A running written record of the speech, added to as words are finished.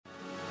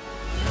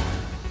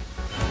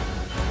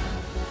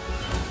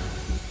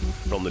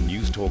From the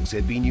Newstalk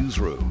ZB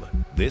Newsroom,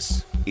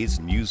 this is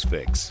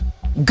Newsfix.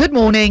 Good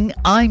morning,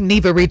 I'm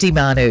Neva Reddy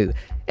Manu,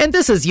 and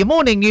this is your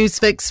morning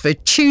Newsfix for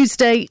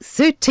Tuesday,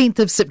 13th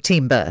of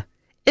September.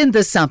 In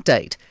this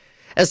update,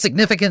 a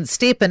significant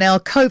step in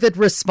our COVID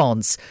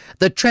response.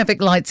 The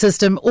traffic light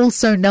system,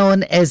 also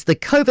known as the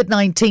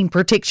COVID-19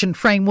 Protection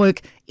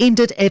Framework,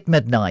 ended at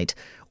midnight.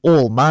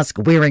 All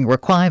mask-wearing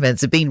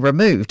requirements have been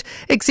removed,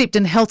 except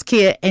in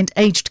healthcare and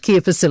aged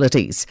care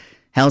facilities.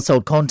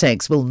 Household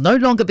contacts will no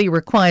longer be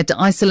required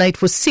to isolate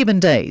for 7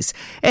 days,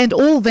 and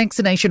all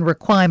vaccination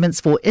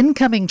requirements for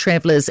incoming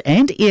travellers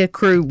and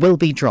aircrew will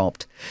be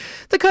dropped.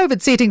 The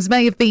COVID settings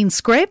may have been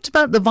scrapped,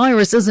 but the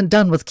virus isn't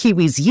done with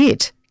Kiwis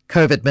yet.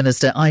 COVID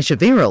Minister Aisha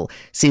Verrall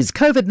says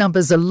COVID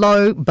numbers are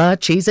low,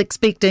 but she's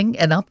expecting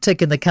an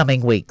uptick in the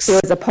coming weeks.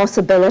 There is a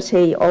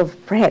possibility of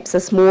perhaps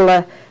a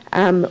smaller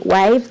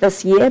wave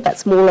this year, but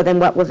smaller than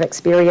what we've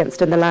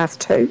experienced in the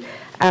last two.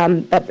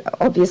 But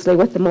obviously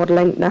with the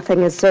modelling,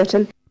 nothing is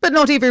certain. But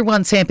not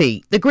everyone's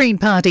happy. The Green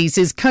Party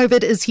says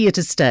COVID is here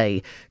to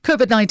stay.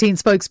 COVID-19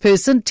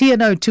 spokesperson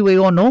Tiano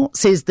Tueono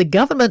says the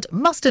government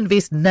must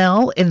invest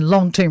now in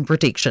long-term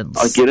protections.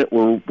 I get it.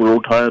 We're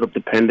all tired of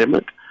the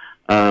pandemic.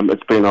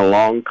 It's been a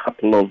long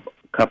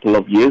couple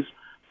of years,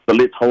 so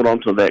let's hold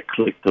on to that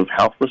collective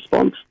health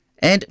response.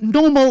 And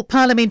normal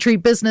parliamentary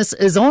business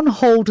is on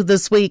hold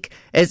this week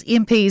as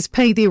MPs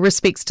pay their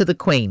respects to the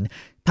Queen.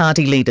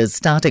 Party leaders,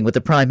 starting with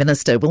the Prime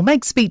Minister, will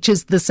make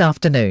speeches this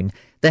afternoon.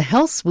 The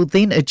House will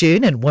then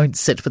adjourn and won't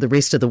sit for the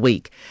rest of the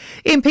week.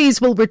 MPs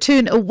will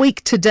return a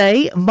week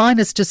today,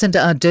 minus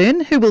Jacinda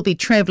Ardern, who will be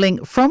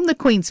travelling from the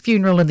Queen's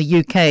funeral in the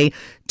UK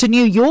to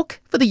New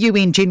York for the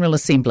UN General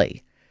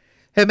Assembly.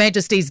 Her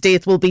Majesty's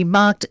death will be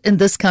marked in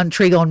this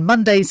country on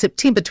Monday,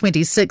 September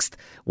 26th,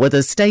 with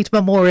a state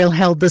memorial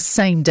held the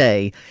same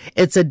day.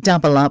 It's a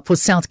double up for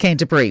South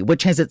Canterbury,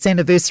 which has its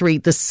anniversary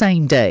the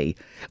same day.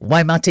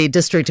 Waimate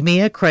District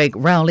Mayor Craig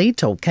Rowley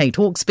told Kate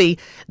Hawkesby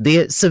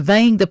they're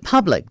surveying the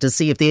public to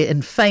see if they're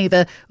in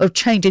favour of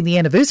changing the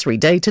anniversary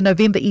day to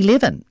November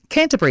 11,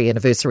 Canterbury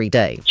Anniversary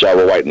Day. So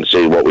we'll wait and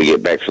see what we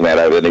get back from that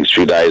over the next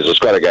few days. It's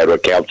got to go to a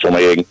council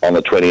meeting on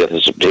the 20th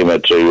of September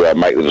to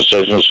make the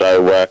decision,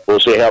 so we'll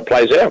see how it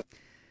plays out.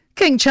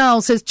 King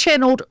Charles has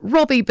channelled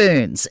Robbie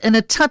Burns in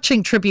a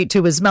touching tribute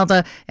to his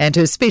mother and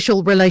her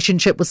special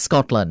relationship with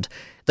Scotland.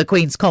 The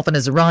Queen's coffin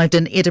has arrived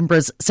in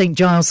Edinburgh's St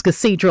Giles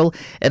Cathedral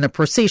in a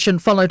procession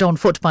followed on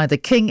foot by the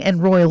King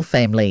and royal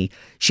family.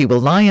 She will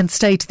lie in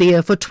state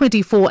there for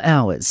 24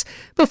 hours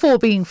before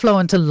being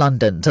flown to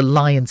London to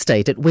lie in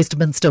state at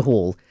Westminster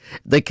Hall.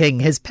 The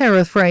King has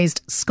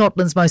paraphrased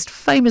Scotland's most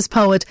famous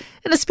poet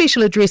in a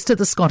special address to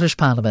the Scottish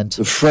Parliament.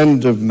 The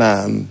friend of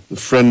man, the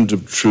friend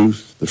of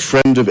truth, the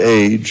friend of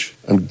age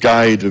and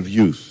guide of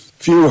youth.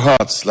 Few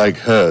hearts like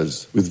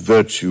hers with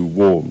virtue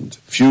warmed,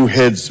 few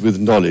heads with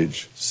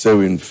knowledge so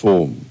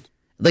informed.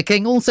 The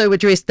King also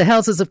addressed the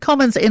Houses of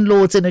Commons and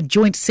Lords in a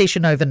joint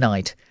session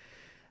overnight.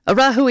 A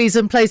rahui is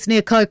in place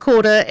near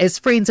Kaikoura as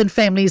friends and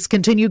families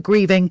continue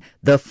grieving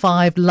the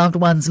 5 loved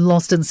ones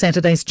lost in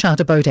Saturday's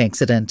charter boat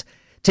accident.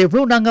 Te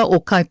Runanga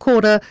o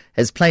Kaikoura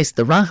has placed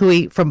the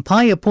rahui from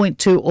Paia Point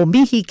to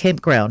Omihi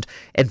Campground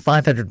and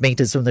 500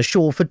 metres from the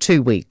shore for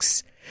 2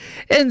 weeks.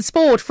 In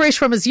sport, fresh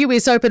from his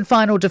US Open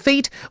final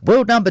defeat,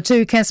 world number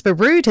 2 Casper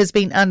Ruud has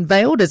been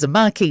unveiled as a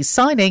marquee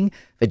signing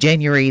for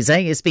January's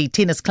ASB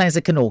Tennis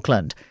Classic in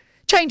Auckland.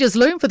 Changes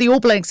loom for the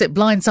All Blacks at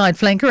blindside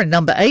flanker and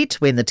number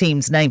 8 when the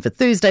team's named for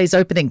Thursday's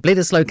opening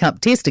Bledisloe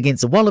Cup test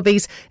against the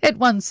Wallabies at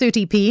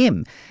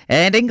 1:30pm.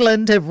 And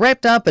England have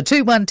wrapped up a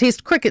 2-1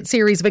 test cricket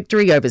series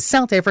victory over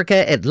South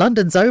Africa at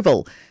London's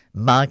Oval,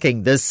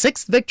 marking the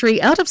 6th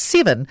victory out of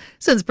 7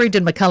 since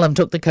Brendan McCullum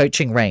took the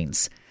coaching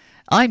reins.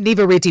 I'm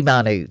Neva Reddy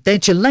Manu.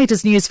 That's your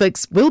latest news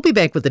fix. We'll be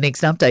back with the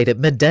next update at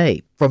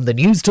midday from the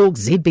Newstalk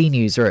ZB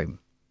Newsroom.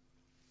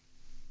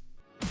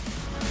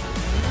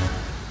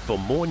 For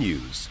more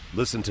news,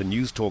 listen to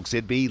Newstalk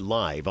ZB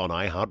live on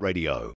iHeartRadio.